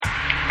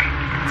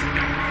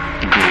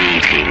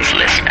Greetings,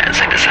 listeners.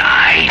 It is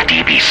I,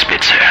 DB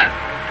Spitzer.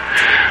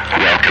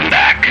 Welcome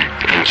back.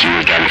 Thank you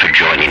again for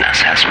joining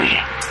us as we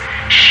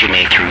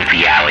shimmy through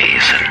the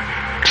alleys and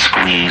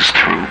squeeze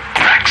through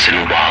cracks in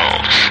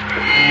walls.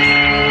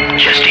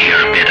 Just to hear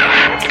a bit of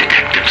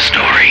detective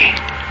story.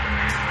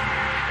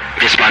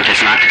 This month is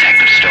not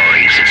detective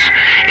stories.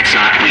 It's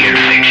not weird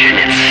fiction.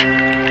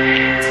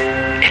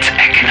 It's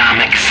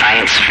economic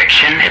science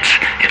fiction. It's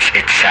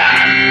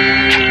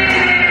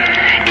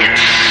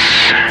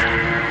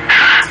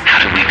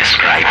how do we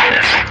describe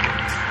this?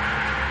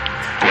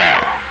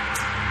 Well,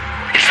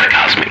 it's the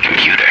cosmic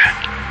computer.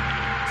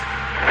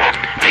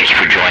 Thank you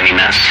for joining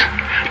us.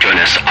 Join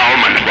us all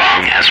month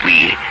long as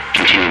we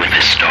continue with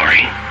this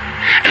story.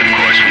 And of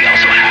course, we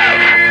also have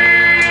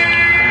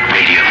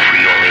Radio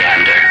Free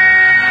Oleander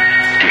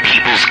and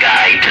People's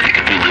Guide to the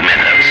Cthulhu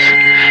Mythos.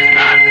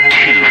 Not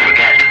to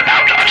forget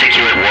about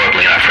Articulate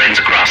Warbling, our friends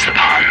across the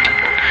pond,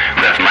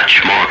 who have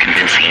much more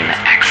convincing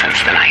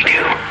accents than I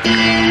do.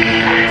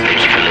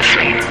 Thank you for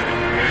listening,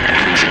 and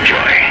please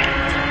enjoy.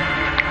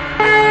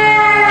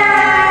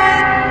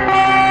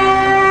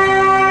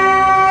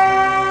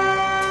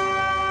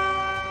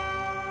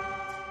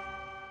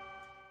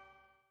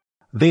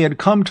 They had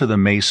come to the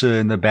mesa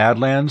in the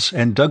Badlands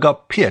and dug a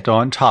pit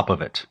on top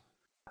of it,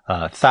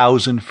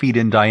 1,000 feet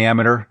in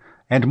diameter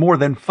and more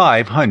than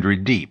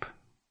 500 deep.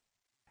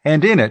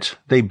 And in it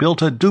they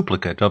built a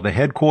duplicate of the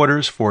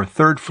headquarters for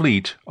 3rd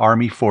Fleet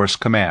Army Force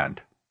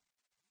Command.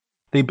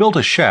 They built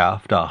a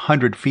shaft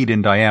 100 feet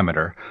in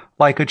diameter,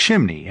 like a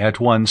chimney at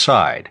one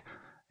side,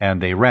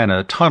 and they ran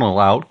a tunnel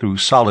out through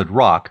solid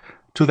rock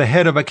to the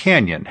head of a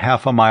canyon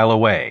half a mile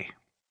away.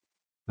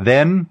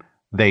 Then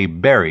they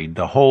buried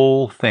the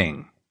whole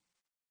thing.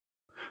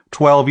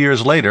 12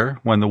 years later,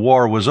 when the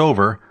war was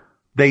over,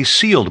 they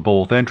sealed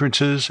both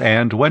entrances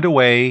and went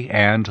away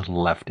and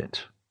left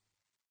it.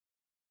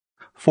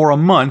 For a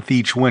month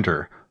each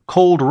winter,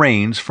 cold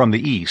rains from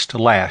the east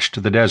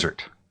lashed the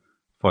desert.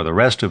 For the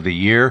rest of the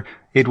year,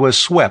 it was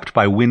swept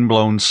by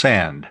wind-blown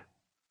sand.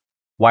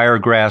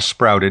 Wiregrass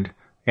sprouted,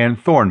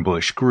 and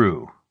thornbush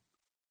grew.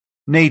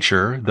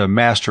 Nature, the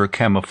master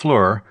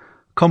camoufleur,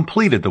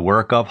 completed the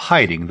work of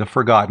hiding the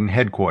forgotten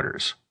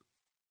headquarters.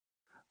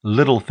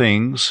 Little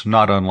things,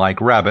 not unlike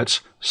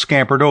rabbits,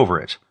 scampered over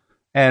it,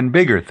 and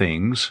bigger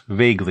things,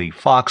 vaguely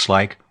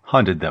fox-like,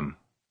 hunted them.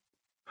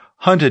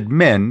 Hunted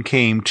men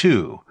came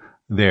too,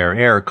 their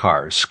air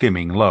cars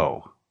skimming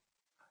low.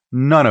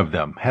 None of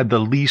them had the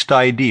least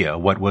idea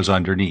what was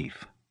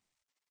underneath.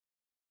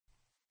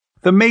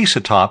 The mesa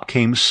top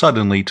came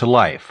suddenly to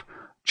life,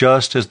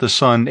 just as the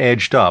sun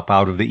edged up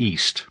out of the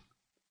east.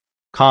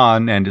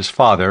 Khan and his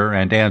father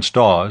and Aunt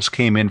Dawes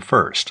came in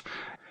first,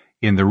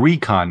 in the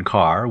recon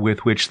car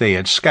with which they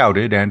had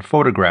scouted and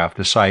photographed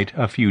the site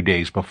a few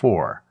days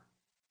before.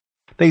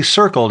 They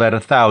circled at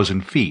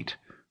 1,000 feet,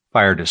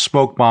 fired a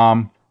smoke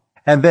bomb,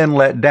 and then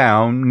let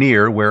down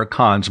near where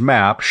Khan's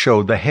map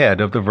showed the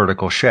head of the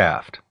vertical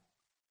shaft.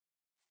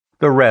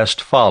 The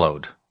rest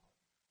followed.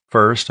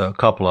 First, a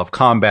couple of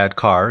combat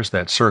cars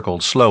that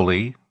circled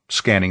slowly,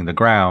 scanning the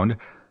ground,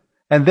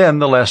 and then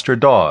the Lester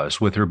Dawes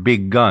with her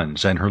big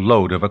guns and her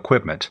load of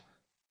equipment,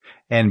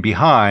 and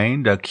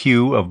behind a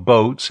queue of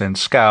boats and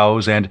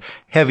scows and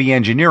heavy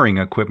engineering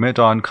equipment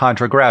on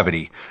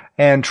contragravity,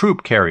 and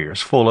troop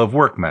carriers full of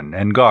workmen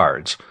and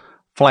guards,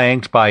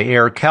 flanked by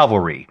air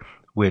cavalry,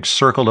 which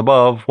circled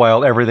above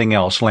while everything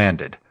else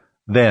landed,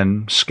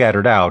 then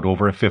scattered out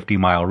over a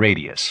 50-mile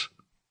radius.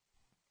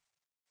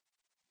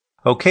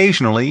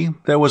 Occasionally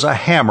there was a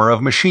hammer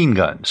of machine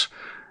guns,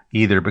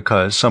 either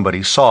because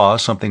somebody saw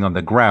something on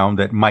the ground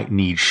that might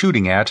need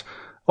shooting at,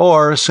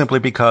 or simply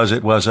because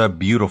it was a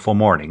beautiful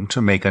morning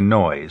to make a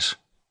noise.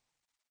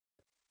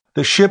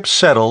 The ship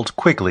settled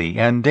quickly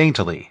and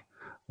daintily,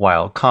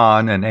 while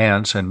Khan and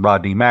Ance and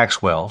Rodney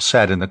Maxwell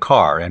sat in the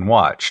car and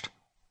watched.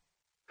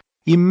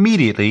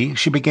 Immediately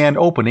she began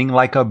opening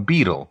like a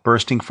beetle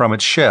bursting from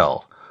its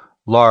shell,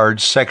 large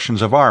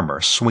sections of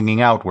armor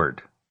swinging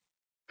outward.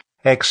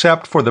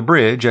 Except for the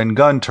bridge and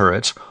gun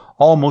turrets,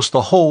 almost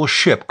the whole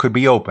ship could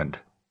be opened.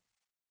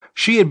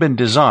 She had been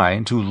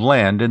designed to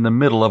land in the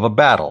middle of a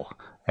battle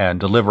and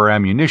deliver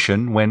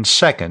ammunition when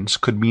seconds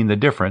could mean the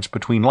difference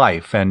between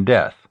life and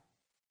death.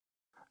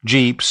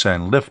 Jeeps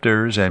and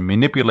lifters and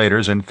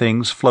manipulators and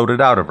things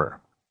floated out of her.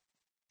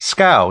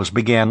 Scows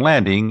began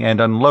landing and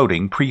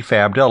unloading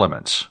prefabbed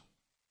elements.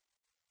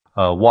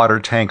 A water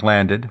tank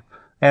landed,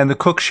 and the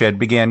cook shed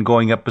began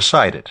going up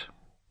beside it.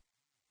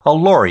 A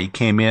lorry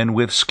came in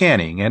with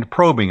scanning and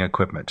probing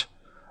equipment,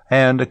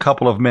 and a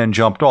couple of men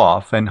jumped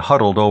off and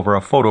huddled over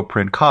a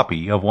photoprint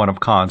copy of one of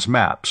Khan's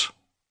maps.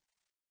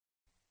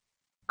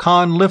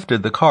 Khan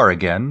lifted the car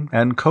again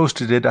and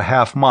coasted it a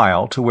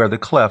half-mile to where the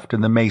cleft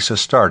in the mesa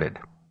started.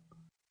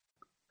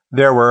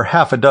 There were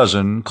half a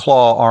dozen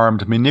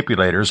claw-armed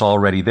manipulators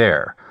already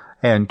there,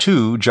 and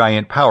 2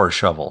 giant power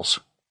shovels.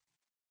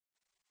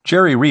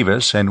 Jerry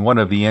Rivas and one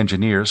of the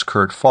engineers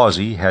Kurt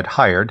Fawsey had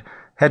hired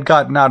had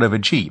gotten out of a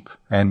jeep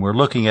and were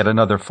looking at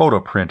another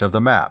photoprint of the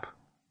map.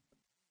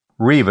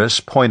 Rivas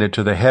pointed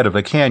to the head of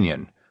the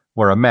canyon,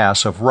 where a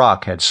mass of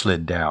rock had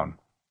slid down.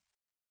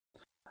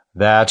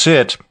 "That's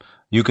it.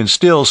 You can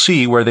still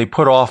see where they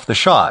put off the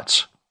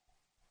shots."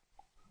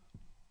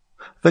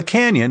 The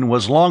canyon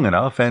was long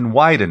enough and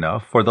wide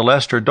enough for the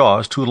Lester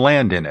Dawes to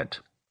land in it.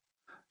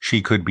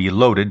 She could be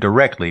loaded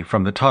directly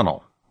from the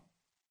tunnel.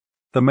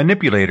 The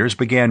manipulators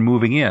began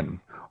moving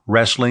in,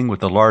 wrestling with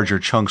the larger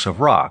chunks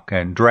of rock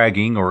and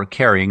dragging or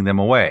carrying them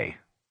away.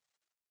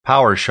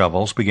 Power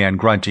shovels began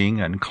grunting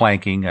and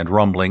clanking and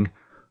rumbling.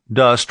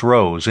 Dust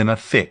rose in a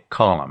thick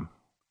column.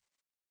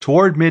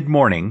 Toward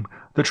mid-morning,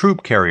 the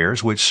troop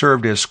carriers which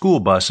served as school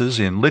buses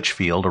in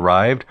Litchfield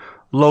arrived,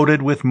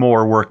 loaded with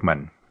more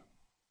workmen.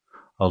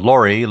 A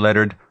lorry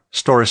lettered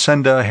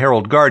Storsenda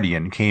Herald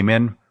Guardian came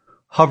in,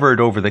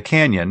 hovered over the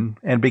canyon,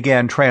 and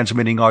began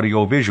transmitting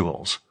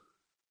audio-visuals.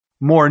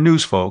 More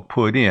newsfolk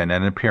put in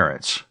an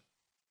appearance.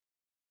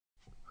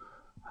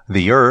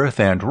 The earth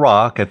and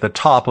rock at the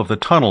top of the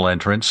tunnel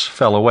entrance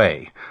fell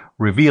away,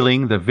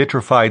 revealing the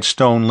vitrified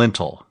stone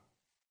lintel.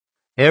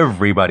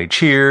 Everybody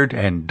cheered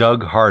and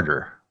dug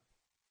harder.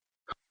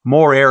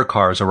 More air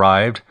cars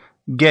arrived,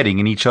 getting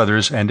in each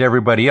other's and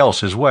everybody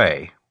else's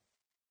way.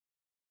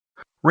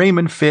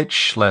 Raymond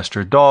Fitch,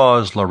 Lester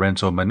Dawes,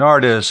 Lorenzo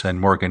Menardis, and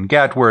Morgan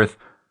Gatworth,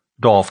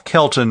 Dolph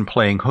Kelton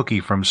playing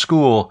hooky from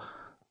school,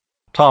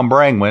 Tom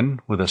Brangwyn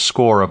with a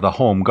score of the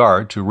Home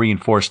Guard to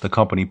reinforce the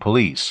company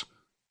police.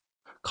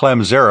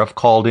 Clem Zareff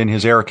called in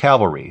his air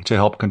cavalry to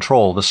help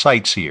control the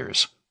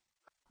sightseers.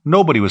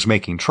 Nobody was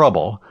making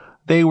trouble.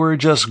 They were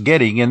just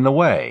getting in the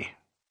way.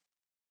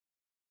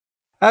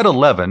 At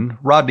 11,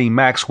 Rodney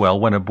Maxwell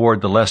went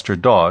aboard the Lester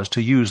Dawes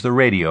to use the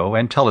radio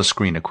and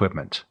telescreen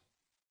equipment.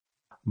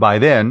 By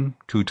then,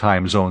 2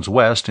 time zones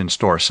west in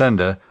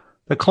Storsenda,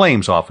 the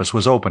claims office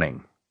was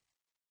opening.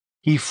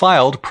 He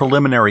filed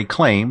preliminary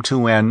claim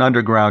to an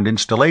underground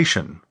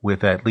installation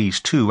with at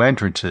least 2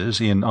 entrances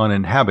in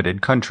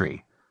uninhabited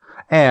country,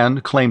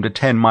 and claimed a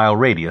 10-mile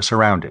radius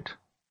around it.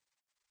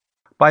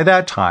 By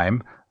that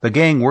time, the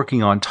gang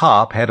working on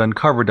top had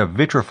uncovered a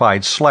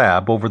vitrified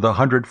slab over the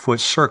 100-foot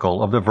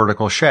circle of the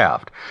vertical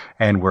shaft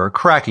and were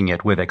cracking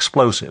it with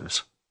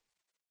explosives.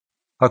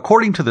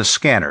 According to the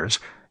scanners,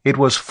 it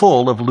was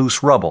full of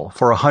loose rubble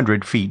for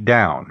 100 feet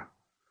down.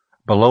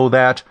 Below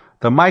that,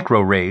 the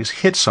micro-rays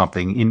hit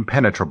something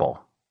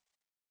impenetrable.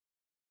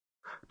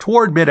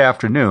 Toward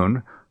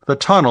mid-afternoon, the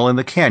tunnel in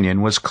the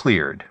canyon was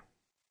cleared.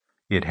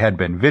 It had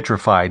been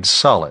vitrified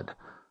solid.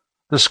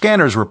 The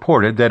scanners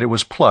reported that it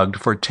was plugged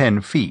for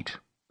 10 feet.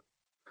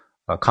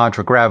 A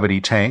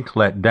contragravity tank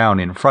let down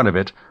in front of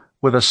it,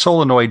 with a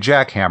solenoid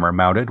jackhammer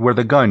mounted where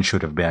the gun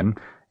should have been,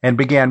 and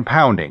began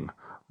pounding,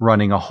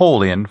 running a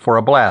hole in for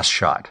a blast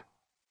shot.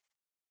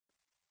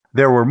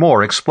 There were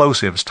more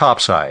explosives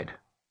topside.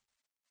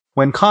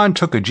 When Kahn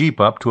took a jeep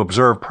up to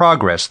observe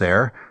progress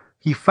there,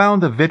 he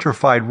found the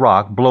vitrified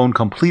rock blown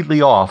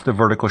completely off the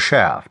vertical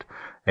shaft,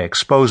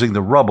 exposing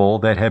the rubble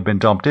that had been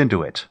dumped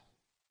into it.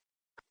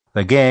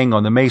 The gang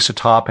on the mesa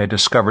top had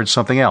discovered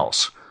something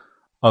else,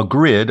 a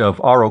grid of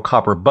Aro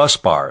copper bus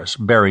bars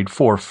buried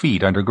 4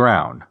 feet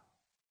underground.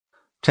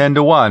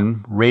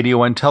 10-to-1,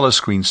 radio and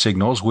telescreen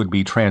signals would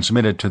be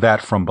transmitted to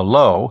that from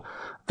below,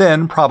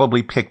 then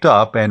probably picked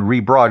up and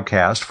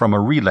rebroadcast from a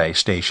relay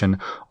station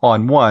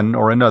on one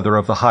or another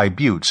of the high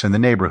buttes in the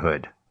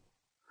neighborhood.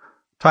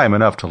 Time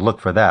enough to look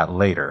for that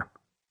later.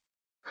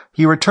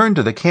 He returned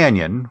to the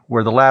canyon,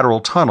 where the lateral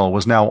tunnel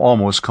was now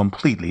almost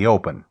completely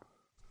open.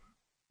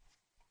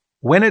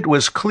 When it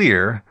was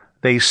clear,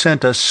 they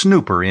sent a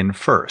snooper in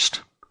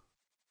first.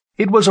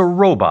 It was a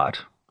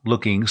robot,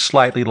 looking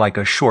slightly like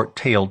a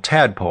short-tailed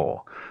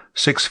tadpole,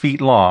 6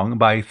 feet long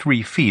by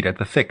 3 feet at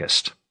the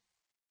thickest.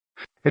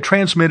 It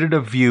transmitted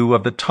a view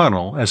of the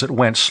tunnel as it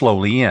went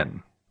slowly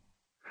in.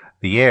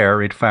 The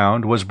air, it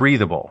found, was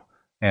breathable,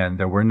 and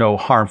there were no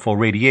harmful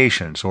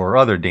radiations or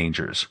other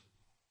dangers.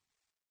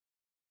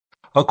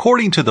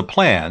 According to the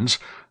plans,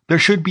 there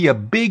should be a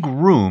big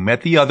room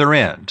at the other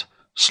end,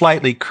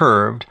 slightly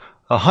curved,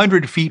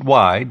 100 feet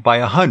wide by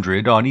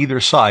 100 on either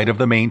side of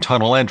the main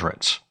tunnel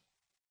entrance.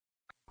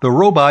 The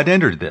robot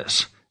entered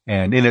this,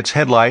 and in its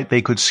headlight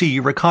they could see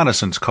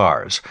reconnaissance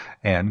cars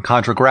and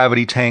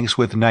contragravity tanks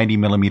with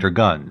 90mm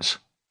guns.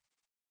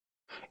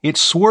 It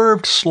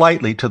swerved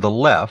slightly to the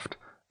left,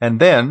 and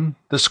then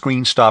the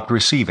screen stopped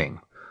receiving.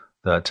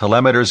 The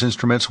telemeter's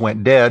instruments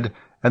went dead,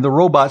 and the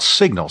robot's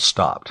signal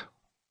stopped.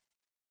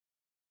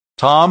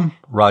 "Tom,"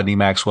 Rodney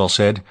Maxwell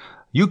said,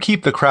 "you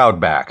keep the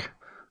crowd back.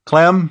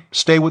 Clem,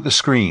 stay with the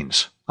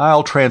screens.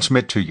 I'll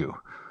transmit to you.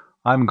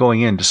 I'm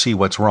going in to see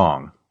what's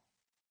wrong."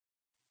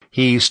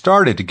 He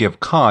started to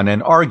give Kahn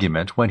an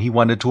argument when he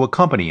wanted to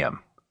accompany him.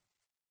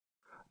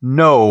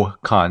 "No,"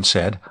 Kahn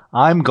said,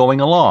 "I'm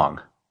going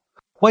along.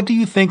 What do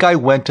you think I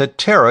went to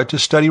Terra to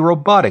study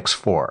robotics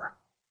for?"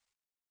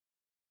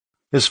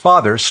 His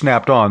father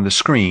snapped on the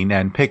screen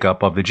and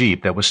pickup of the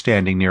jeep that was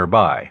standing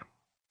nearby.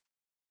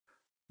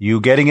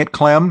 "You getting it,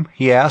 Clem?"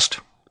 he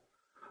asked.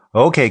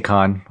 "Okay,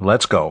 Kahn,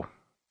 let's go."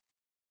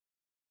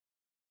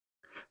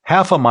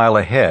 Half a mile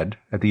ahead,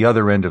 at the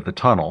other end of the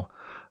tunnel,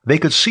 They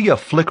could see a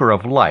flicker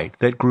of light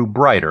that grew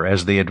brighter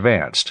as they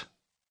advanced.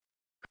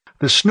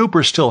 The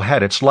snooper still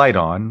had its light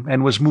on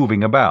and was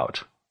moving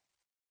about.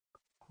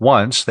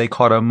 Once they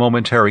caught a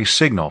momentary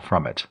signal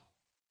from it.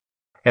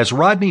 As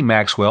Rodney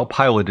Maxwell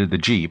piloted the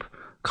jeep,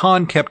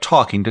 Khan kept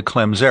talking to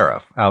Clem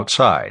Zaref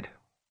outside.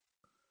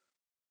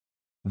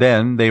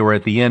 Then they were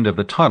at the end of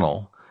the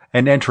tunnel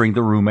and entering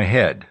the room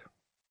ahead.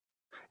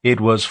 It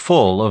was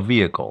full of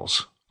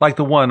vehicles, like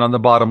the one on the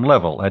bottom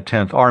level at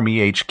 10th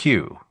Army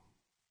HQ.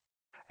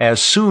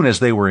 As soon as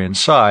they were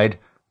inside,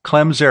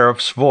 Clem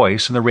Zaref's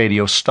voice in the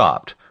radio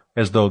stopped,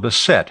 as though the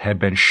set had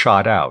been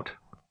shot out.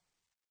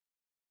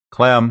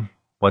 "Clem,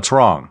 what's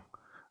wrong?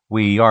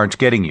 We aren't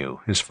getting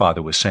you," his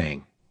father was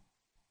saying.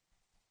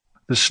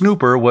 The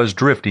snooper was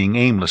drifting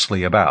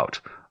aimlessly about,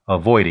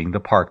 avoiding the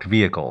parked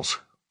vehicles.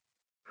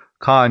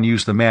 Khan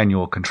used the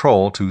manual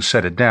control to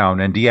set it down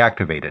and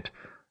deactivate it,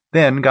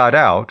 then got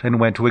out and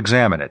went to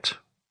examine it.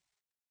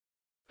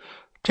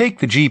 "Take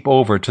the jeep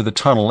over to the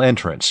tunnel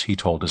entrance," he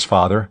told his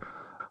father.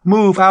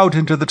 "Move out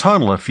into the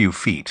tunnel a few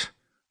feet.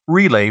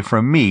 Relay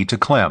from me to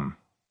Clem."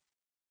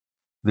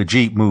 The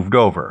jeep moved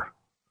over.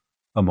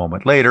 A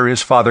moment later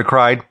his father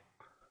cried,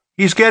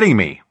 "He's getting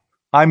me.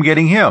 I'm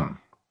getting him.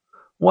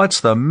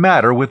 What's the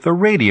matter with the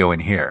radio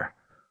in here?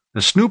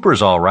 The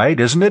snooper's all right,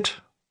 isn't it?"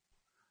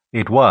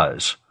 It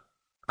was.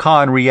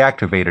 Khan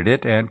reactivated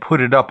it and put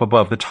it up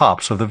above the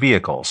tops of the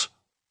vehicles.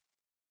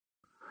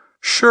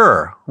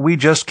 "Sure, we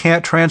just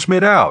can't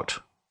transmit out."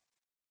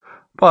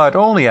 "But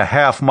only a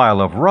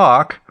half-mile of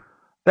rock.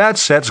 That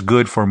set's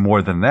good for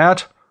more than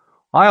that.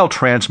 I'll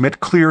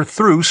transmit clear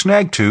through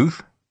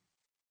Snagtooth."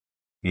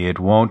 "It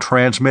won't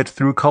transmit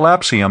through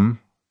Collapsium."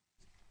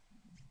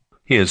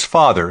 His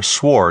father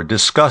swore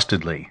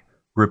disgustedly,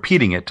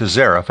 repeating it to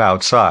Zaref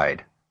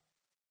outside.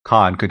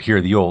 Khan could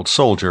hear the old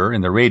soldier in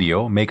the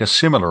radio make a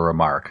similar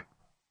remark.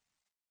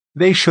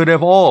 They should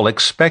have all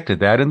expected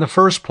that in the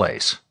first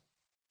place.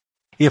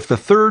 If the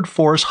Third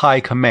Force High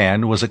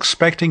Command was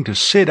expecting to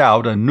sit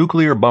out a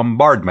nuclear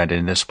bombardment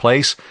in this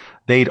place,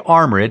 they'd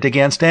armor it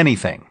against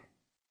anything.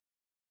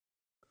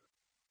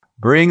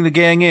 "Bring the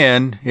gang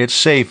in. It's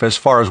safe as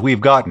far as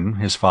we've gotten,"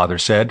 his father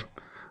said.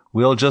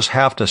 "We'll just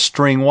have to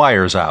string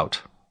wires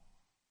out."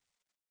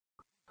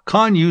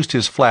 Khan used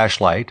his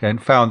flashlight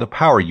and found the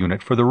power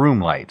unit for the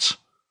room lights.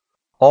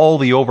 All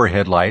the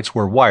overhead lights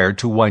were wired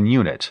to one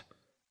unit,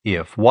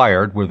 if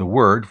wired were the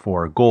word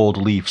for gold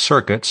leaf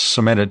circuits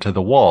cemented to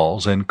the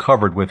walls and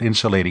covered with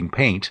insulating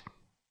paint.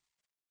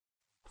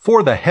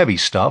 For the heavy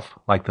stuff,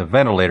 like the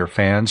ventilator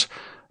fans,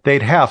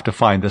 they'd have to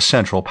find the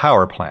central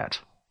power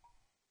plant.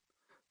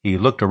 He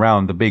looked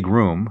around the big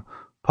room,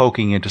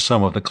 poking into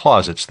some of the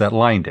closets that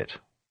lined it.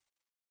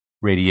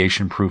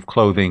 Radiation-proof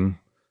clothing,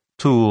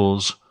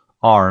 tools,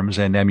 arms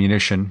and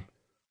ammunition,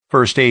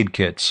 first aid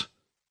kits,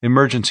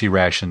 emergency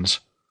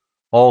rations.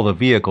 All the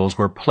vehicles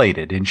were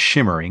plated in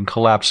shimmering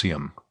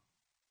collapsium.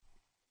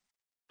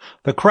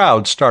 The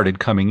crowd started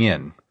coming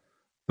in.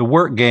 The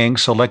work gang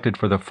selected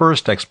for the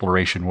first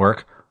exploration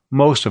work,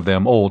 most of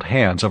them old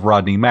hands of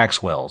Rodney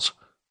Maxwell's.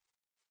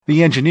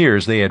 The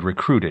engineers they had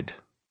recruited.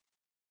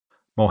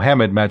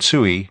 Mohammed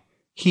Matsui,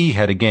 he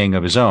had a gang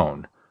of his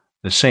own,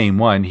 the same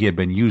one he had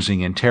been using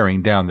in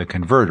tearing down the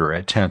converter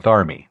at 10th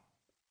Army.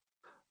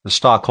 The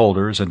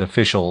stockholders and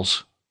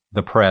officials,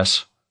 the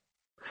press,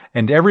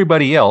 and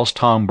everybody else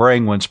Tom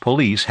Brangwen's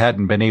police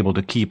hadn't been able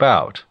to keep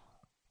out.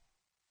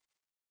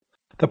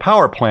 The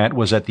power plant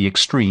was at the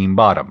extreme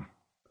bottom.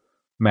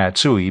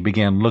 Matsui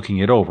began looking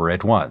it over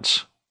at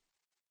once.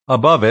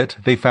 Above it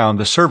they found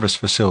the service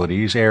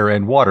facilities air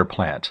and water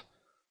plant,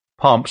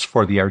 pumps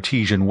for the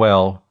artesian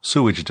well,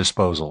 sewage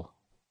disposal.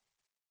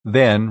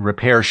 Then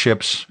repair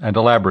ships and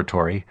a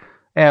laboratory,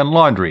 and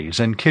laundries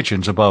and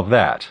kitchens above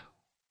that.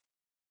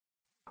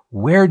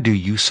 "Where do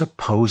you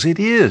suppose it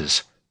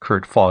is?"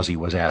 Kurt Fawsey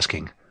was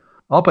asking.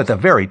 "Up at the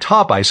very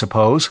top, I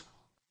suppose.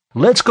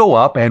 Let's go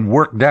up and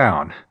work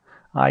down.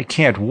 I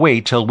can't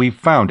wait till we've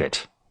found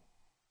it."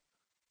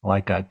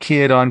 Like a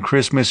kid on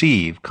Christmas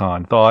Eve,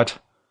 Khan thought.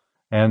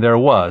 And there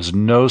was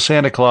no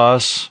Santa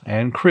Claus,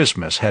 and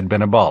Christmas had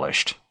been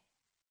abolished.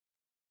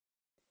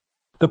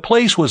 The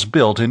place was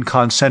built in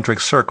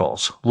concentric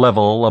circles,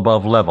 level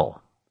above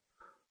level.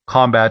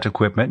 Combat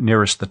equipment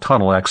nearest the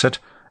tunnel exit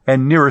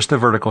and nearest the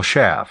vertical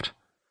shaft,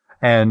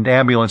 and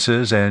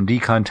ambulances and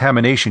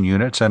decontamination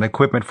units and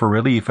equipment for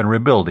relief and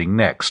rebuilding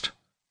next.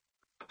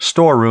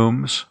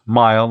 Storerooms,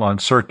 mile on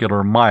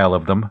circular mile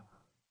of them.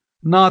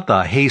 Not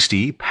the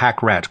hasty,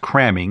 pack-rat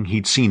cramming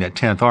he'd seen at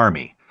 10th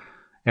Army.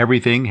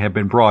 Everything had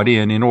been brought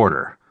in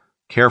order,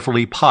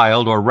 carefully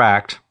piled or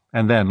racked,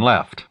 and then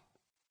left.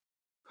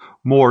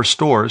 More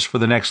stores for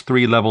the next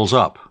 3 levels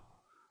up.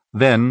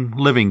 Then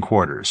living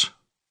quarters.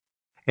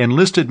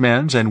 Enlisted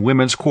men's and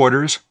women's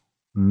quarters,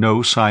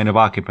 no sign of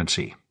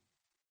occupancy.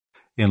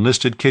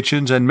 Enlisted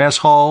kitchens and mess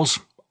halls,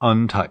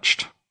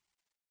 untouched.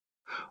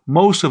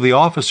 Most of the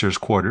officers'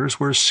 quarters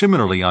were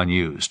similarly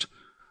unused,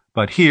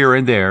 but here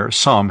and there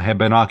some had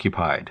been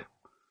occupied.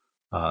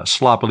 A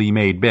sloppily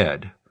made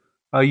bed,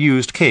 a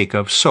used cake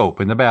of soap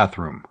in the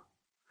bathroom,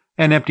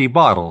 an empty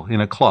bottle in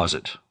a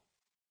closet.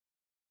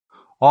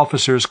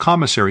 Officers'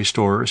 commissary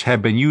stores had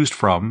been used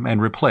from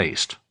and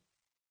replaced.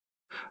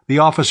 The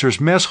officers'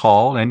 mess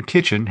hall and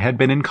kitchen had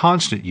been in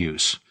constant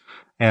use,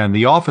 and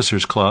the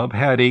officers' club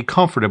had a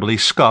comfortably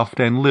scuffed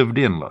and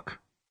lived-in look.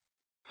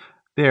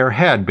 There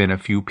had been a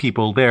few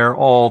people there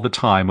all the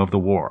time of the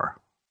war.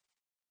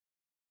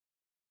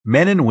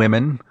 Men and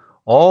women,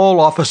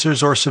 all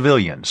officers or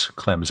civilians,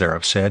 Clem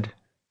Zaroff said,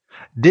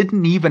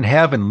 didn't even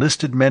have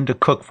enlisted men to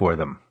cook for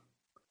them.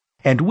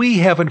 And we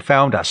haven't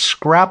found a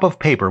scrap of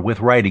paper with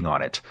writing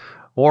on it,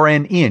 or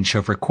an inch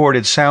of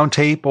recorded sound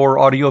tape or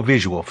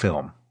audiovisual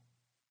film.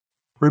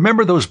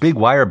 Remember those big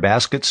wire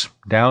baskets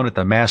down at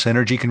the mass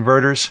energy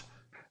converters?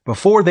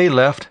 Before they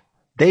left,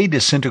 they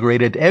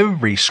disintegrated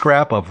every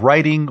scrap of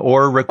writing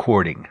or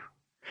recording.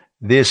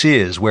 This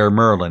is where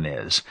Merlin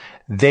is.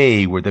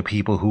 They were the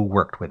people who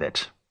worked with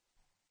it.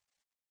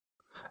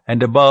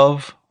 And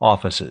above,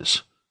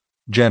 offices,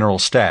 general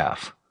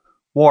staff,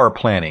 war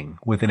planning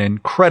with an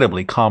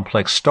incredibly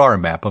complex star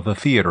map of the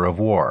theater of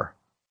war.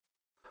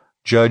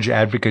 Judge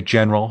Advocate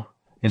General,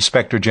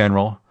 Inspector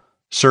General,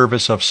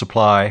 Service of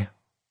Supply.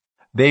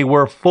 They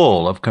were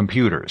full of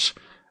computers,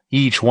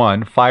 each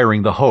one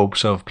firing the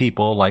hopes of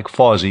people like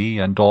Fawsey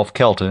and Dolph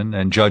Kelton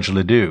and Judge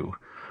Ledoux.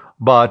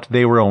 But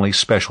they were only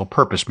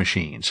special-purpose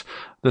machines,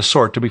 the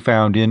sort to be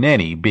found in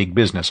any big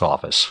business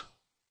office.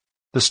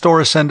 The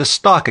Storacenda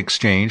Stock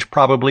Exchange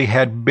probably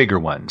had bigger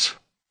ones.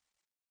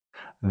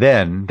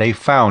 Then they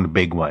found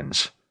big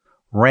ones,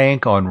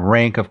 rank on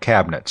rank of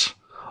cabinets,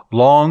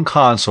 long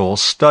consoles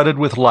studded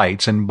with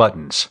lights and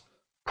buttons,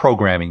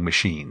 programming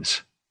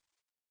machines.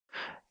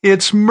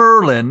 "It's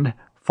Merlin!"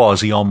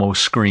 Fawsey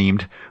almost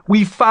screamed.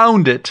 "We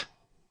found it!"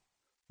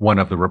 One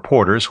of the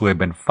reporters who had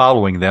been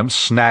following them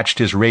snatched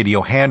his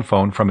radio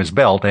handphone from his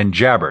belt and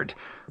jabbered.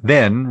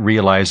 Then,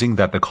 realizing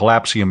that the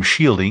collapsium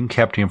shielding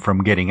kept him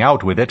from getting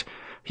out with it,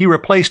 he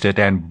replaced it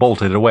and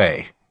bolted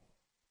away.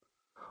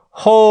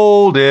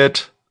 "Hold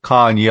it!"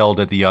 Khan yelled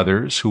at the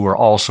others, who were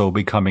also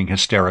becoming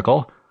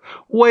hysterical.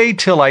 "Wait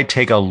till I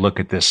take a look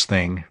at this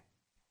thing."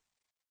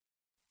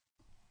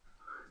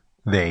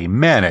 They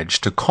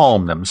managed to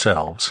calm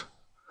themselves.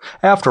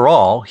 After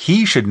all,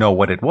 he should know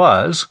what it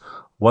was.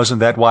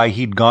 Wasn't that why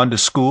he'd gone to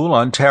school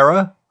on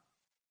Terra?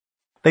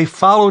 They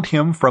followed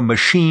him from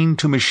machine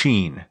to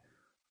machine,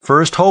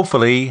 first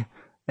hopefully,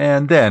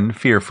 and then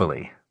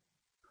fearfully.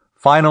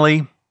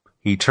 Finally,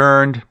 he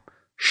turned,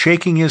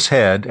 shaking his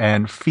head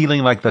and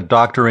feeling like the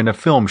doctor in a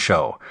film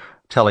show,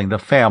 telling the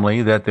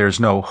family that there's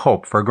no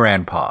hope for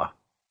Grandpa.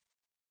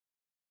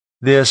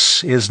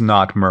 This is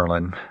not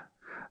Merlin.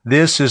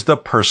 This is the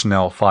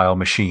personnel file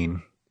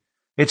machine.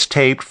 It's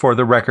taped for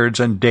the records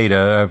and data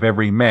of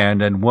every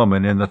man and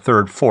woman in the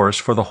Third Force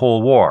for the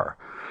whole war.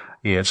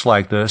 It's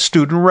like the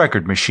student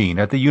record machine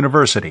at the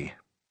university.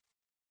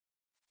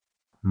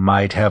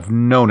 Might have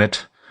known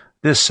it.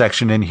 This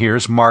section in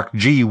here's marked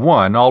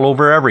G1 all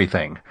over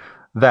everything.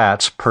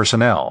 That's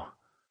personnel.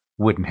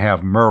 Wouldn't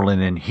have Merlin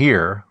in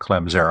here,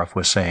 Clem Zaroff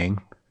was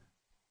saying.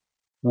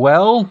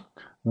 "Well,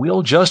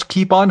 we'll just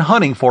keep on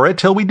hunting for it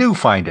till we do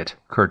find it,"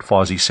 Kurt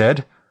Fawsey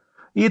said.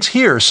 "It's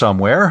here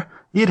somewhere.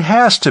 It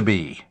has to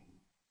be."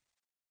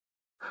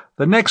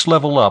 The next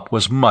level up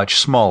was much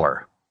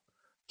smaller.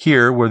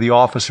 Here were the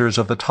officers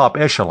of the top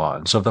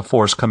echelons of the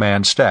Force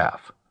Command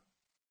staff.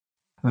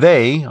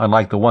 They,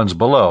 unlike the ones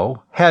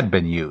below, had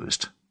been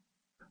used.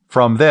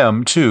 From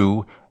them,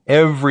 too,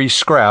 every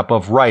scrap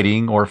of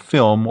writing or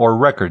film or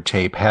record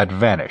tape had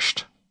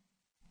vanished.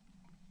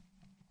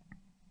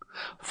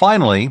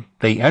 Finally,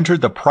 they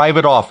entered the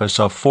private office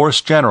of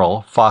Force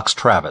General Fox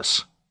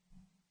Travis.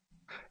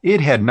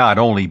 It had not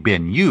only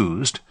been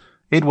used,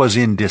 it was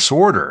in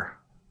disorder.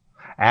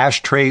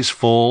 Ashtrays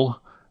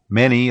full,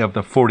 many of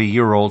the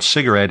 40-year-old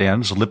cigarette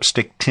ends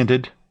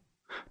lipstick-tinted,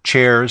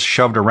 chairs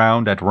shoved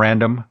around at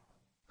random,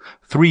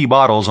 3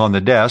 bottles on the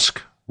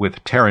desk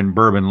with Terran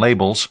bourbon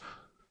labels,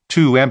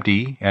 2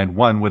 empty and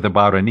 1 with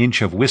about an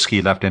inch of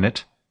whiskey left in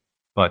it,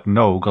 but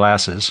no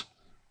glasses.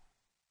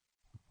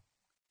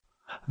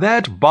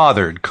 That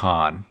bothered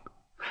Khan.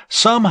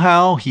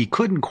 Somehow he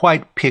couldn't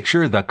quite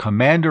picture the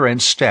commander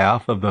and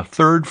staff of the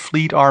 3rd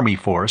Fleet Army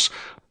Force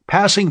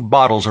passing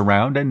bottles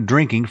around and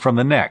drinking from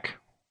the neck.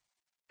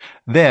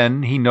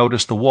 Then he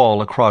noticed the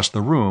wall across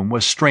the room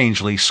was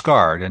strangely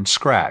scarred and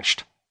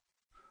scratched.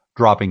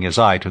 Dropping his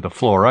eye to the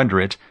floor under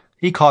it,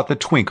 he caught the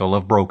twinkle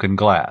of broken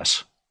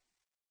glass.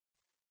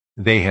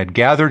 They had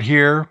gathered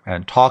here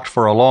and talked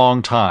for a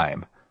long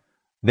time.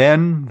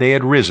 Then they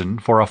had risen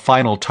for a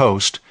final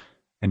toast,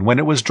 and when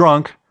it was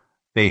drunk,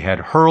 they had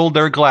hurled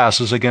their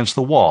glasses against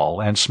the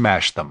wall and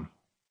smashed them.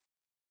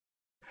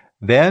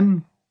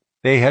 Then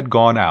they had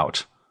gone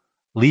out,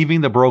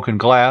 leaving the broken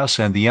glass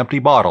and the empty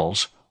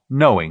bottles,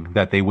 knowing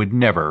that they would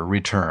never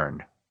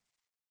return.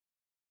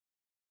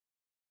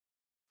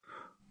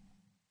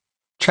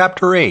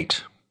 Chapter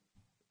 8.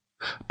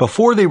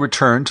 Before they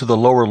returned to the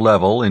lower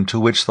level into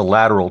which the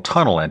lateral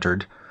tunnel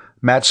entered,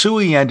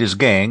 Matsui and his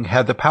gang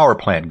had the power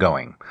plant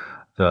going.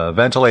 The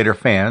ventilator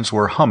fans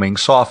were humming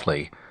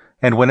softly,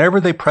 and whenever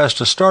they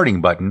pressed a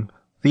starting button,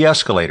 the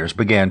escalators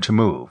began to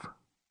move.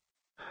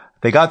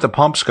 They got the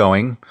pumps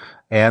going,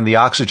 and the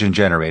oxygen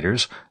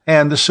generators,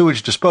 and the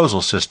sewage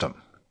disposal system.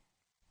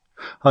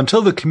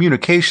 Until the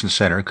communication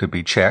center could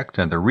be checked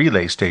and the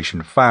relay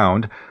station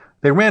found,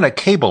 they ran a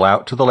cable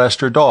out to the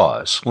Lester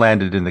Dawes,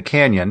 landed in the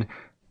canyon,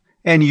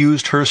 and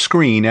used her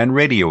screen and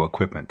radio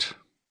equipment.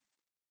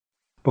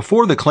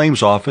 Before the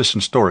claims office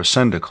in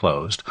Storacenda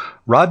closed,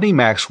 Rodney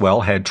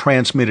Maxwell had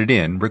transmitted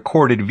in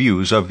recorded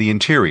views of the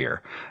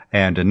interior,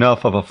 and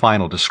enough of a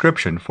final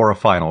description for a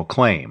final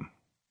claim.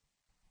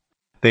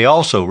 They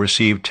also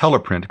received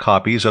teleprint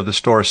copies of the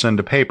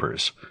Storacenda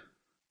papers.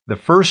 The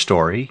first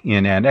story,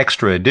 in an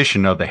extra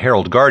edition of the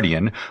Herald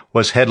Guardian,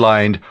 was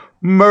headlined,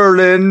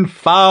 "Merlin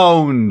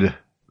Found!"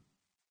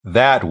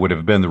 That would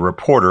have been the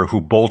reporter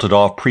who bolted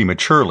off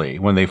prematurely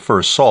when they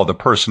first saw the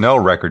personnel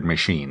record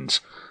machines.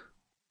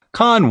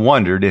 Kahn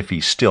wondered if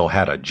he still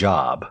had a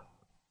job.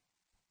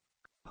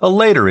 A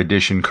later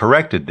edition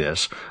corrected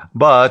this,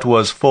 but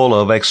was full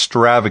of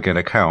extravagant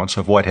accounts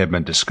of what had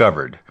been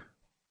discovered.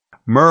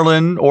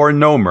 Merlin or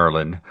no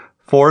Merlin,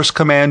 Force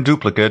Command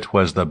Duplicate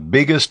was the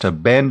biggest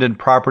abandoned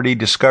property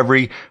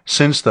discovery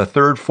since the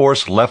Third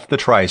Force left the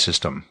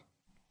Tri-System.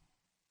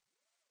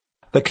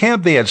 The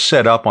camp they had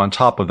set up on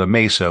top of the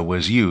mesa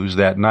was used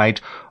that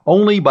night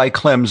only by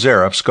Clem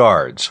Zareff's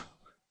guards.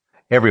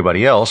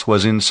 Everybody else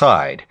was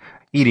inside,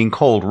 eating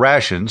cold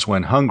rations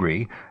when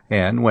hungry,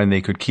 and when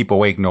they could keep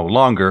awake no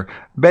longer,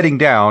 bedding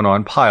down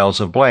on piles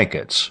of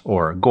blankets,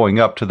 or going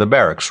up to the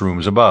barracks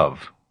rooms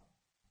above.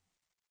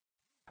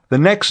 The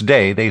next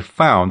day they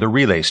found the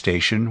relay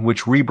station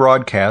which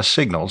rebroadcast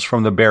signals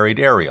from the buried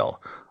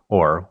aerial,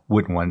 or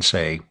wouldn't one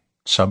say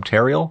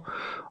subterrial,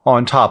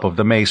 on top of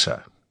the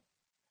mesa.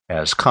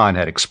 As Kahn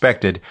had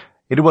expected,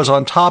 it was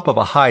on top of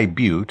a high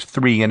butte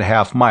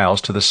 3.5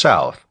 miles to the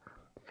south.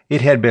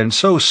 It had been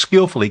so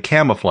skillfully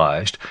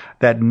camouflaged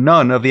that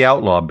none of the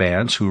outlaw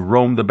bands who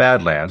roamed the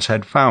Badlands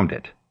had found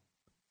it.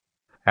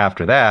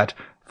 After that,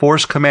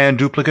 Force Command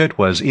Duplicate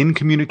was in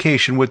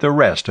communication with the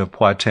rest of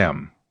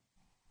Poitem.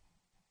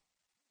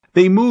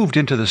 They moved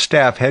into the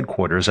staff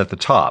headquarters at the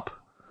top.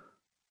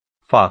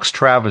 Fox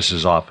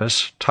Travis's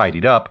office,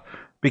 tidied up,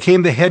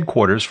 became the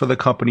headquarters for the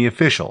company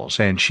officials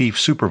and chief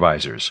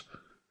supervisors.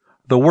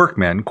 The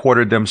workmen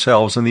quartered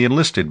themselves in the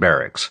enlisted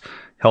barracks,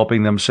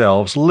 helping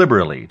themselves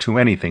liberally to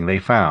anything they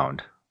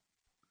found.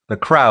 The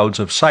crowds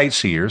of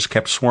sightseers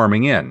kept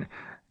swarming in,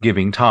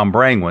 giving Tom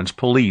Brangwen's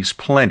police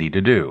plenty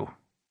to do.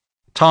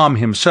 Tom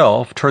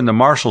himself turned the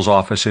marshal's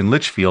office in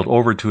Litchfield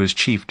over to his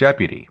chief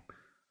deputy.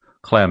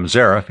 Clem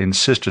Zareff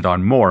insisted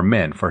on more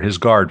men for his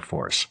guard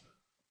force.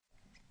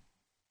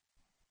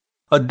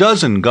 A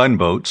dozen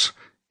gunboats,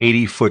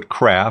 80-foot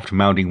craft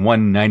mounting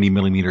one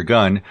 90mm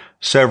gun,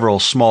 several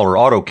smaller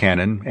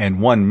autocannon, and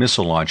one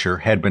missile launcher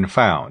had been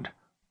found.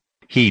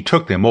 He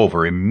took them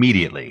over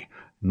immediately,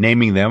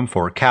 naming them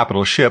for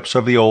capital ships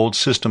of the old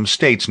System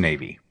States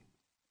Navy.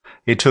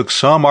 It took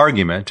some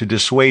argument to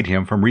dissuade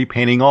him from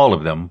repainting all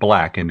of them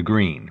black and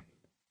green.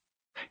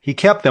 He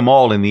kept them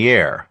all in the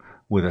air,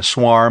 with a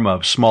swarm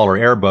of smaller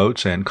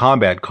airboats and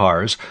combat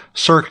cars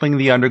circling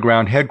the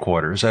underground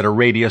headquarters at a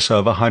radius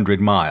of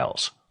 100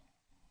 miles.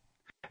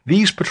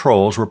 These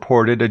patrols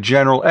reported a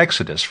general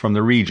exodus from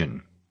the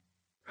region.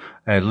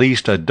 At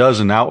least a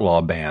dozen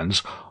outlaw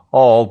bands,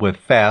 all with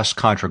fast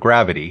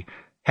contragravity,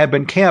 had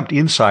been camped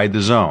inside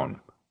the zone.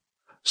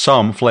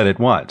 Some fled at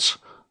once.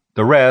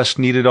 The rest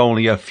needed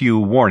only a few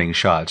warning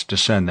shots to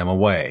send them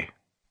away.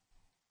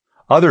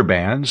 Other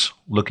bands,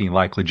 looking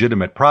like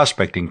legitimate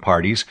prospecting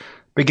parties,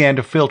 began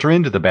to filter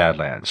into the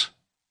Badlands.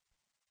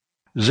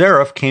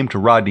 Zareff came to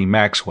Rodney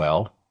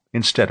Maxwell,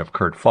 instead of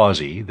Kurt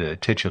Fawsey, the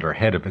titular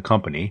head of the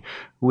company,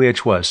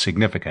 which was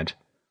significant,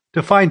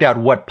 to find out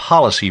what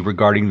policy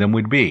regarding them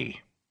would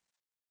be.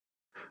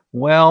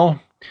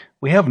 "Well,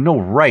 we have no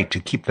right to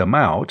keep them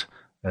out,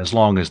 as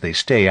long as they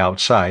stay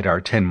outside our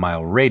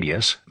 10-mile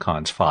radius,"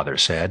 Kahn's father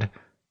said.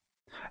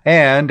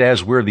 "And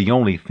as we're the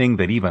only thing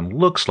that even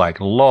looks like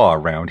law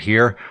around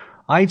here,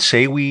 I'd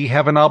say we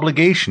have an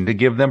obligation to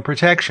give them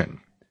protection.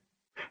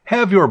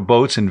 Have your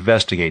boats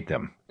investigate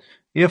them.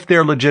 If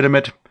they're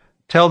legitimate,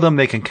 tell them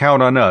they can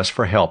count on us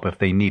for help if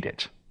they need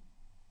it."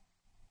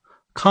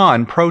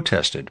 Kahn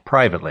protested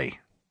privately.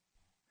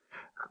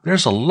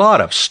 "There's a lot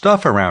of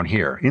stuff around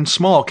here, in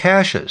small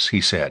caches,"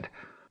 he said.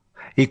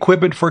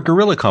 "Equipment for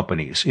guerrilla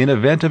companies in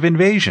event of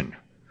invasion.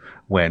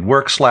 When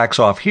work slacks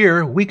off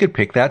here, we could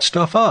pick that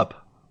stuff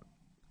up."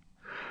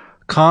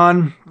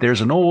 "Kahn,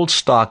 there's an old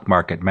stock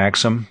market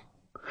maxim.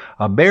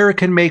 A bear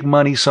can make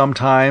money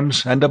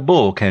sometimes, and a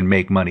bull can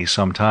make money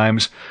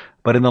sometimes,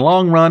 but in the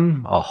long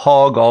run, a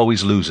hog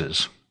always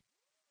loses.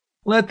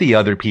 Let the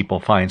other people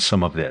find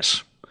some of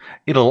this.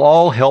 It'll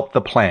all help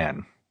the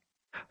plan.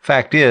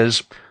 Fact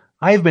is,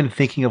 I've been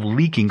thinking of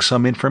leaking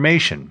some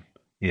information,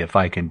 if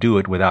I can do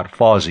it without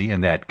Fawsey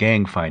and that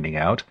gang finding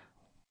out.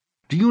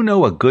 Do you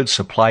know a good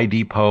supply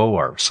depot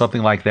or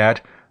something like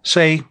that,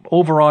 say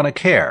over on a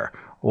care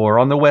or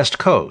on the West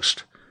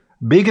Coast,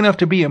 big enough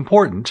to be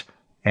important,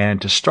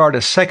 and to start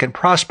a second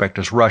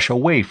prospectors' rush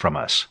away from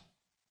us.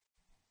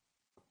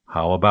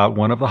 How about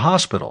one of the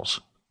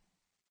hospitals?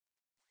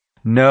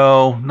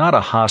 No, not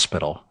a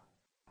hospital.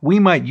 We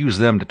might use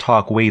them to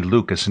talk Wade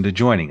Lucas into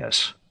joining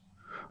us.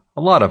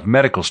 A lot of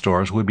medical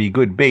stores would be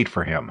good bait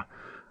for him.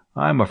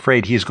 I'm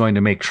afraid he's going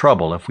to make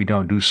trouble if we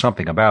don't do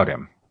something about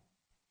him.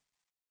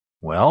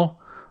 Well,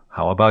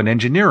 how about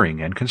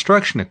engineering and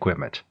construction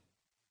equipment?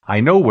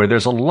 I know where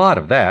there's a lot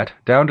of that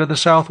down to the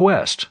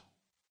southwest.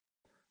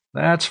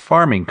 That's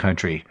farming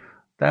country.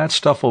 That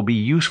stuff will be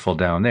useful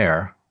down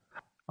there.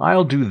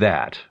 I'll do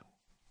that.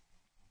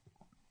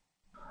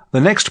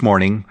 The next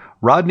morning,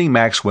 Rodney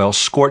Maxwell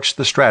scorched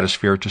the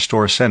stratosphere to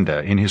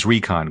Storsenda in his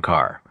recon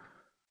car.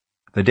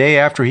 The day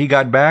after he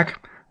got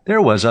back,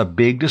 there was a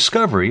big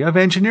discovery of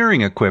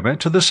engineering equipment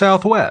to the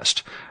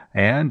southwest,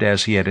 and,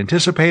 as he had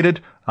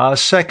anticipated, a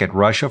second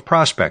rush of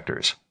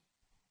prospectors.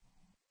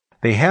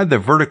 They had the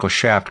vertical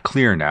shaft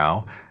clear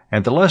now,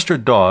 and the Lester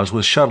Dawes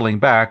was shuttling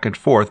back and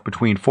forth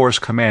between Force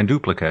Command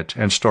Duplicate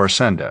and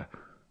Storsenda.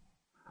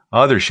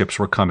 Other ships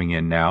were coming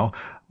in now,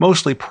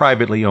 mostly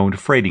privately owned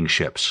freighting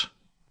ships.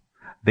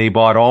 They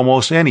bought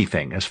almost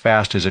anything as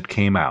fast as it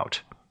came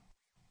out.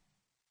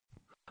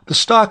 The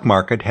stock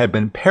market had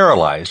been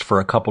paralyzed for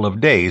a couple of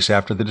days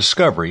after the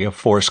discovery of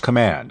Force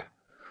Command.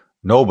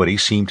 Nobody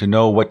seemed to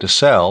know what to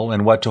sell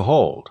and what to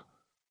hold.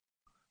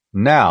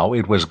 Now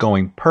it was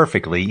going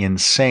perfectly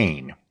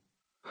insane.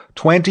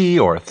 20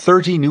 or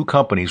 30 new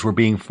companies were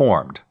being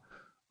formed.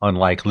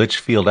 Unlike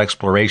Litchfield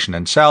Exploration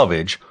and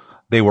Salvage,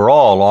 they were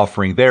all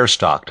offering their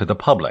stock to the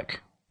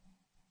public.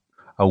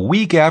 A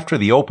week after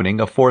the opening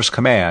of Force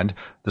Command,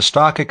 the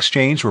stock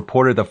exchange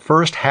reported the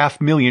first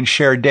 500,000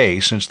 share day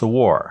since the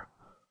war.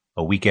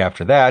 A week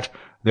after that,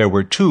 there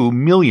were 2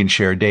 million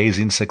share days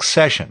in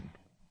succession.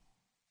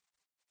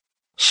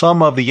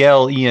 Some of the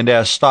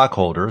L.E.&S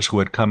stockholders who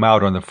had come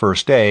out on the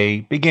first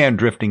day began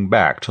drifting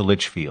back to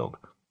Litchfield.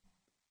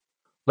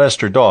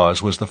 Lester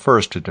Dawes was the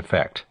first to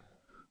defect.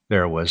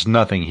 There was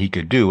nothing he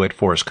could do at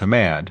Force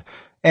Command,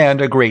 and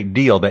a great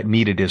deal that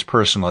needed his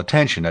personal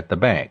attention at the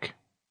bank.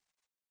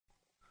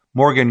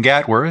 Morgan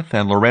Gatworth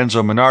and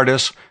Lorenzo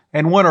Menardis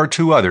and 1 or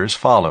 2 others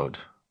followed.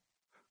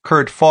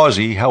 Kurt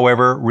Fawsey,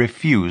 however,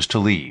 refused to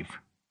leave.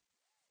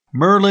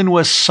 Merlin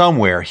was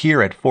somewhere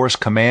here at Force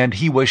Command,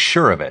 he was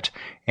sure of it,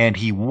 and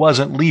he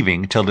wasn't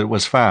leaving till it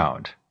was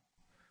found.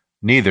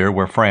 Neither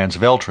were Franz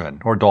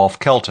Veltrin or Dolph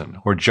Kelton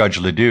or Judge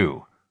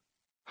Ledoux.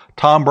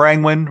 Tom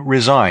Brangwyn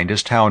resigned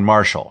as town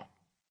marshal.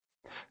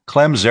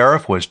 Clem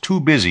Zarif was too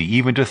busy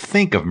even to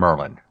think of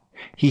Merlin.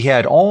 He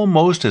had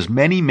almost as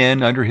many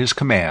men under his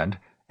command,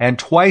 and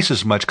twice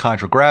as much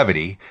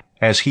contragravity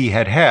as he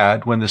had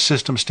had when the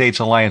System States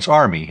Alliance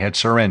Army had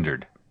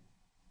surrendered.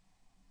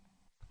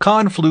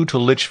 Kahn flew to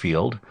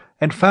Litchfield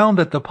and found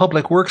that the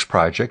Public Works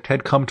project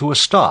had come to a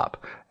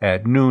stop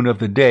at noon of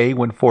the day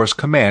when Force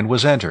Command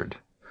was entered,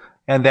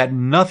 and that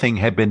nothing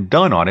had been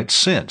done on it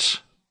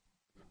since.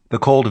 The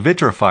cold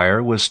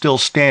vitrifier was still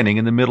standing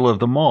in the middle of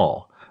the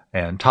mall,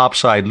 and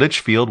topside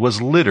Litchfield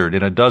was littered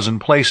in a dozen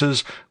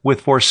places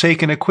with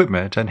forsaken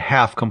equipment and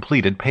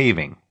half-completed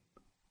paving.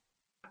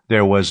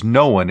 There was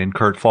no one in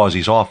Kurt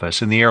Fawsey's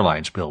office in the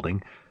airlines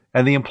building,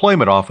 and the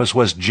employment office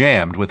was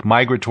jammed with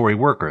migratory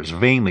workers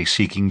vainly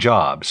seeking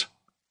jobs.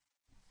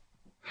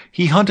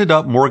 He hunted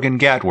up Morgan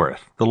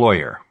Gatworth, the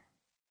lawyer.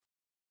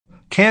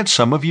 "Can't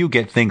some of you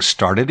get things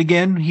started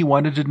again?" he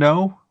wanted to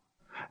know.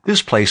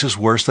 "This place is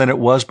worse than it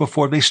was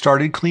before they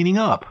started cleaning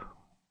up."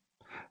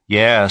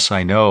 "Yes,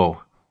 I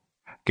know."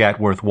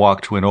 Gatworth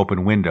walked to an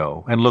open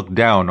window and looked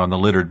down on the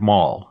littered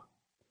mall.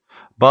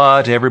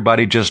 "But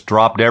everybody just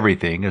dropped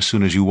everything as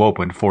soon as you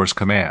opened Force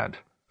Command.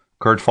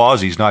 Kurt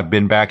Fawsey's not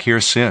been back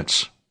here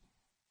since."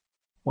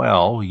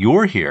 "Well,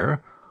 you're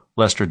here.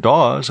 Lester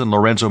Dawes and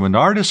Lorenzo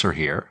Menardis are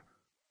here.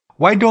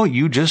 Why don't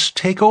you just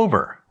take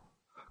over?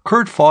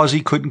 Kurt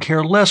Fawsey couldn't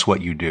care less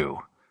what you do.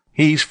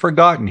 He's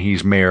forgotten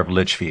he's mayor of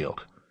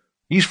Litchfield.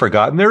 He's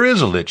forgotten there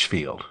is a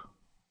Litchfield."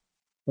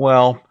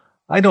 "Well,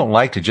 I don't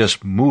like to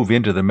just move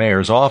into the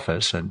mayor's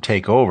office and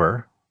take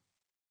over."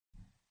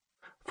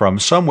 From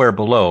somewhere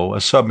below,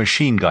 a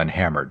submachine gun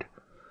hammered.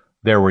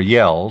 There were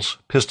yells,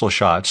 pistol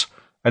shots,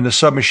 and the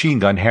submachine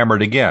gun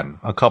hammered again,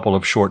 a couple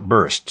of short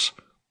bursts.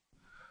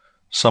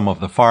 "Some of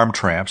the farm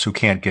tramps who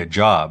can't get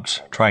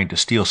jobs, trying to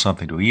steal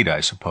something to eat, I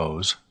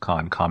suppose,"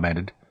 Kahn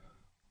commented.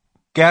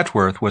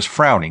 Gatworth was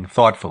frowning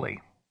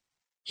thoughtfully.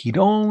 He'd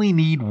only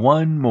need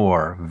one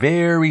more,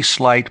 very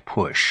slight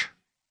push.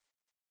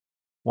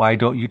 "Why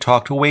don't you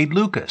talk to Wade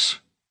Lucas?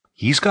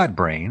 He's got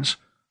brains,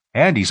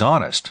 and he's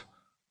honest.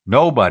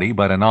 Nobody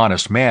but an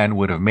honest man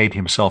would have made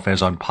himself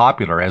as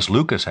unpopular as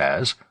Lucas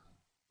has.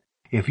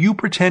 If you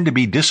pretend to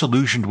be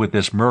disillusioned with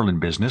this Merlin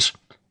business,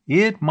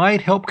 it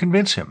might help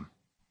convince him.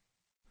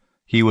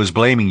 He was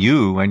blaming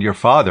you and your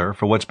father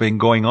for what's been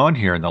going on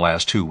here in the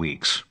last 2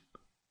 weeks.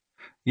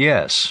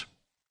 Yes,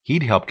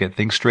 he'd help get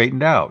things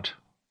straightened out."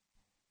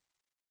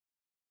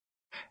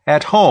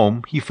 At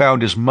home, he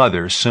found his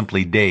mother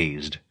simply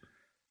dazed.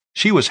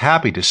 She was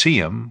happy to see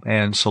him,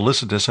 and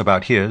solicitous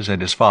about his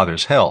and his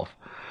father's health.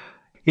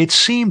 It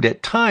seemed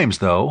at times,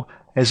 though,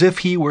 as if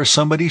he were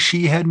somebody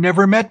she had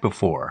never met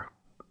before.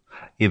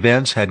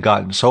 Events had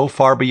gotten so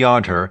far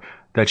beyond her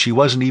that she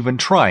wasn't even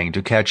trying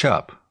to catch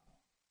up.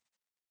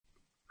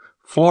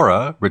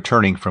 Flora,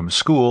 returning from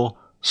school,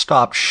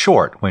 stopped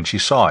short when she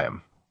saw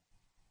him.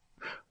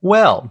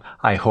 "Well,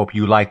 I hope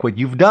you like what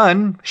you've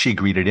done," she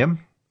greeted him.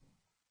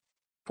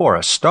 "For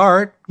a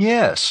start,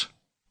 yes."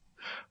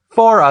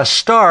 "For a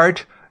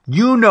start,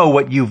 you know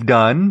what you've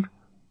done."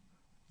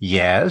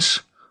 "Yes.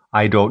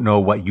 I don't know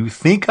what you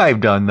think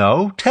I've done,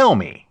 though. Tell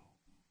me."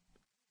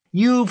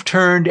 "You've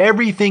turned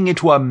everything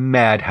into a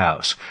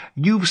madhouse.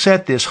 You've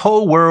set this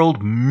whole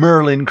world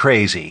Merlin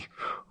crazy.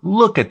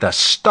 Look at the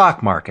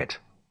stock market."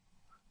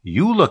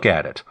 "You look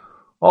at it.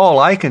 All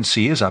I can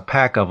see is a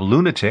pack of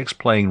lunatics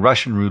playing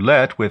Russian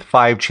roulette with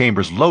 5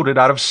 chambers loaded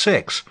out of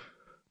 6.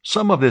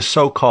 Some of this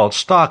so-called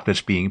stock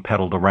that's being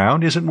peddled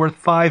around isn't worth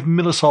 5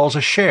 millisols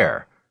a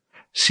share.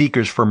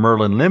 Seekers for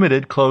Merlin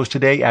Limited closed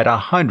today at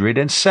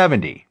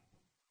 170.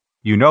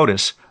 You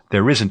notice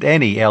there isn't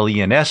any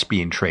LENS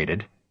being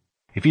traded.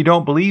 If you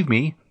don't believe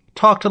me,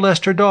 talk to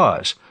Lester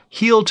Dawes.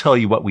 He'll tell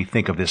you what we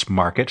think of this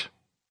market."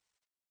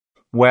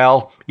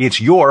 "Well, it's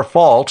your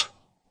fault."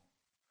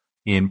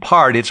 "In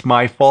part, it's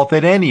my fault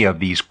that any of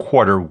these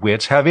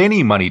quarter-wits have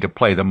any money to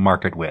play the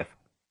market with.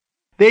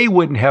 They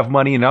wouldn't have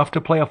money enough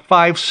to play a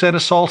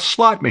 5-centisol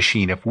slot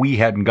machine if we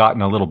hadn't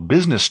gotten a little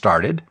business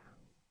started."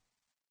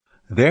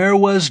 There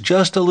was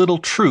just a little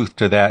truth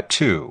to that,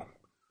 too.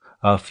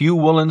 A few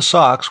woolen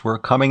socks were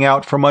coming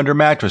out from under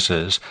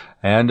mattresses,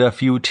 and a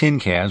few tin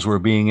cans were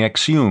being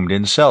exhumed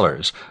in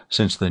cellars,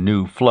 since the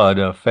new flood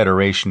of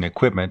Federation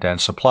equipment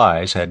and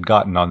supplies had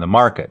gotten on the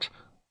market.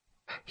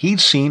 He'd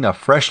seen a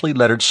freshly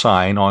lettered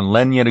sign on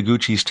Len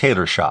Yanaguchi's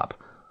tailor shop,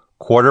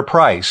 "Quarter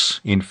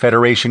price in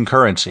Federation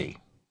currency."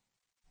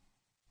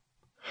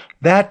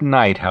 That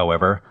night,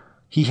 however,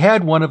 he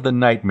had one of the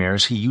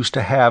nightmares he used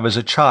to have as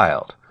a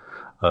child,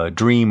 a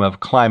dream of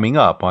climbing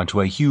up onto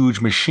a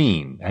huge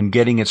machine and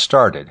getting it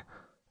started,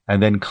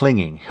 and then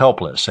clinging,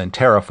 helpless and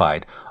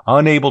terrified,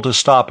 unable to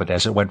stop it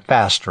as it went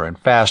faster and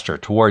faster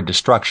toward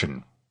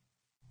destruction.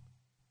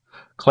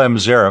 Clem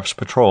Zareff's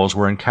patrols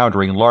were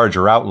encountering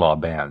larger outlaw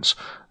bands,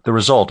 the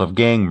result of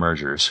gang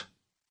mergers.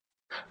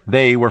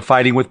 They were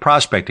fighting with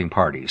prospecting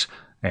parties,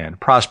 and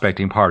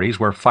prospecting parties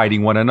were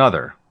fighting one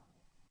another.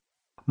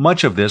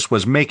 Much of this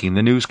was making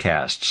the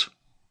newscasts.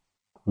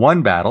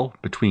 One battle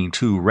between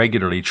 2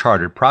 regularly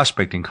chartered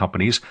prospecting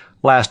companies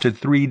lasted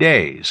 3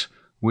 days,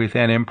 with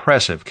an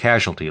impressive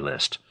casualty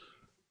list.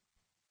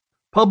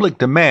 Public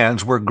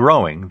demands were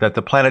growing that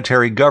the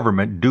planetary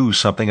government do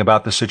something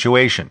about the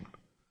situation.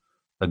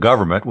 The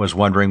government was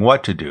wondering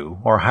what to do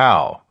or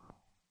how.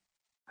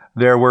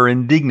 There were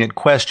indignant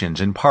questions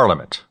in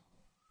Parliament.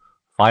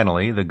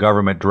 Finally, the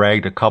government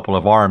dragged a couple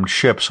of armed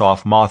ships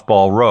off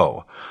Mothball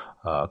Row,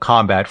 a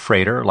combat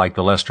freighter like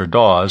the Lester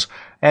Dawes,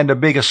 and a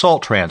big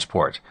assault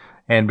transport,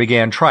 and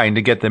began trying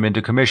to get them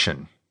into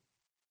commission.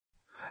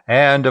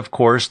 And, of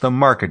course, the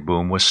market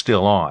boom was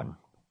still on.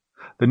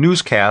 The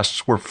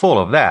newscasts were full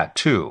of that,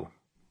 too.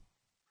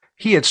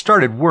 He had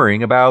started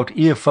worrying about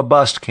if a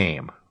bust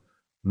came.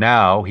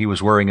 Now he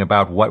was worrying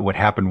about what would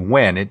happen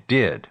when it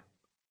did.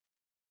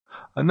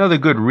 Another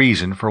good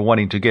reason for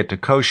wanting to get to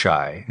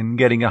Koshai and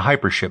getting a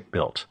hypership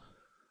built.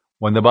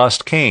 When the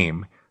bust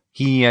came,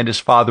 he and his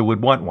father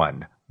would want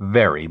one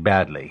very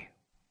badly.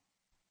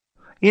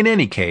 In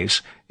any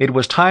case, it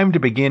was time to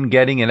begin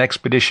getting an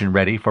expedition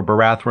ready for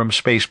Barathrum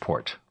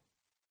Spaceport.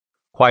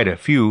 Quite a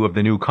few of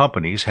the new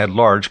companies had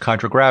large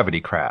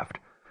contragravity craft,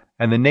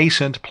 and the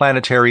nascent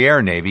planetary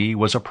air navy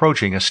was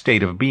approaching a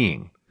state of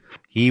being.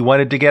 He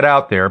wanted to get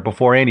out there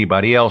before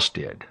anybody else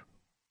did.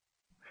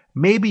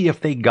 Maybe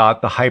if they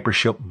got the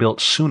hypership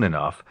built soon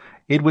enough,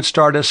 it would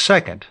start a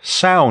second,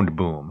 sound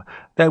boom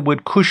that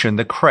would cushion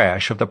the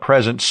crash of the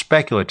present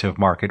speculative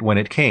market when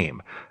it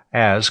came,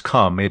 as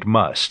come it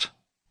must.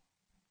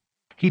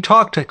 He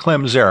talked to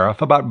Clem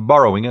Zareff about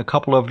borrowing a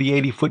couple of the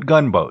 80-foot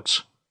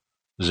gunboats.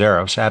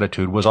 Zareff's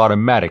attitude was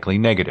automatically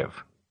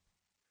negative.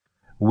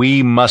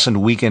 "We mustn't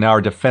weaken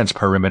our defense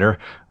perimeter.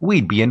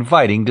 We'd be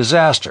inviting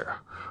disaster.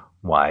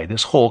 Why,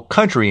 this whole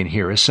country in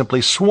here is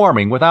simply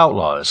swarming with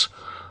outlaws.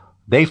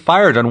 They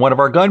fired on one of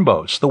our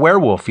gunboats, the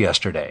Werewolf,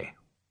 yesterday."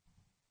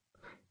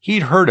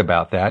 He'd heard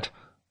about that.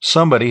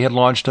 Somebody had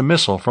launched a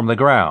missile from the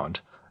ground,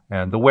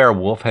 and the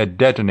Werewolf had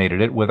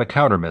detonated it with a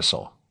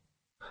countermissile.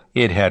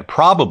 It had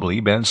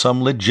probably been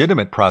some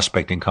legitimate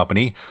prospecting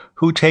company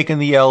who'd taken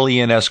the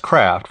LENS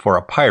craft for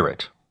a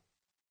pirate.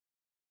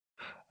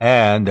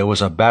 And there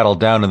was a battle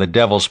down in the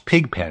Devil's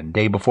Pigpen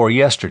day before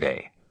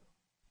yesterday.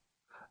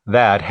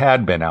 That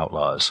had been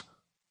outlaws.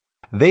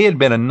 They had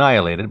been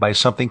annihilated by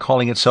something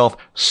calling itself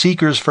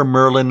Seekers for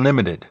Merlin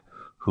Limited,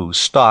 whose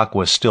stock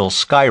was still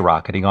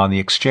skyrocketing on the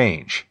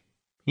exchange.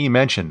 He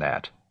mentioned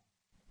that.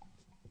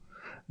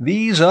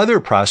 "These other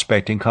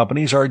prospecting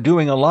companies are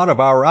doing a lot of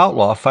our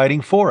outlaw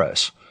fighting for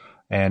us,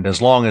 and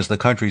as long as the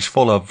country's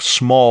full of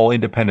small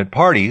independent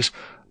parties,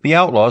 the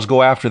outlaws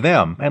go after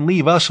them and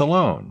leave us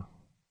alone."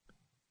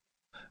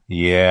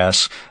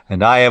 Yes,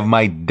 and I have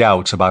my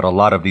doubts about a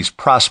lot of these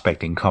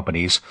prospecting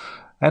companies,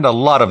 and a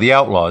lot of the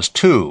outlaws,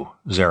 too,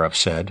 Zareff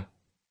said.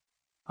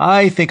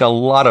 I think a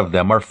lot of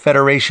them are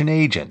Federation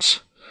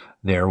agents.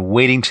 They're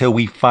waiting till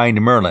we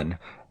find Merlin,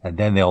 and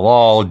then they'll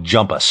all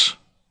jump us.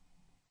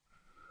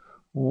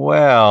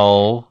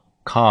 Well,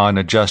 Khan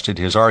adjusted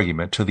his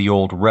argument to the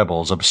old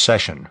rebel's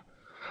obsession.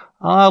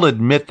 I'll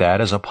admit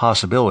that as a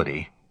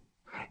possibility.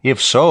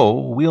 If so,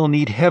 we'll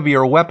need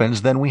heavier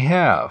weapons than we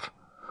have.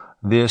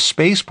 This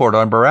spaceport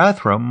on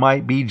Barathrum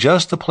might be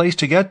just the place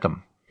to get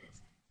them.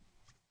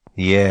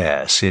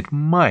 Yes, it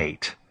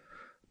might.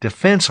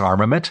 Defense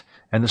armament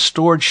and the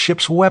stored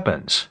ship's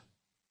weapons.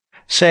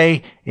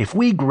 Say, if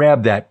we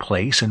grab that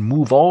place and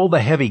move all the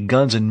heavy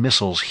guns and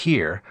missiles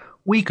here,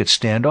 we could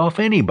stand off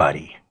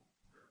anybody.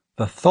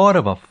 The thought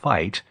of a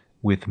fight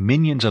with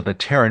minions of the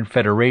Terran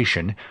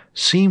Federation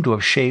seemed to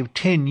have shaved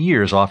 10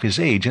 years off his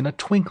age in a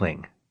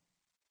twinkling.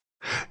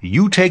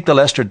 You take the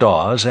Lester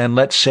Dawes and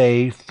let's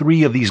say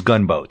 3 of these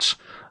gunboats.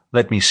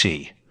 Let me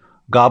see.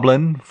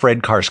 Goblin,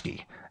 Fred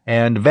Karski,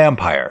 and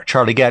Vampire,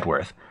 Charlie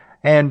Gatworth,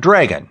 and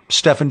Dragon,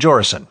 Stefan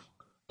Jorison.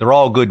 They're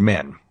all good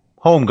men.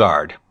 Home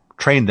Guard.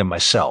 Trained them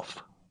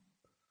myself.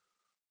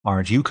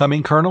 Aren't you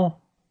coming,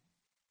 Colonel?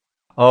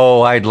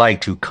 Oh, I'd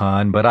like to,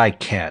 Khan, but I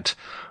can't.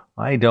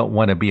 I don't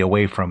want to be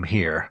away from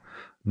here.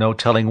 No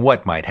telling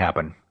what might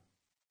happen.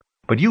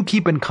 But you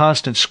keep in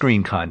constant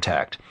screen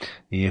contact.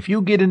 If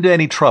you get into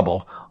any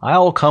trouble,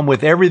 I'll come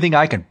with everything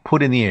I can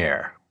put in the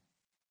air.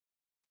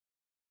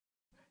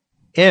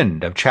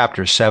 End of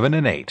Chapter 7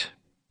 and 8.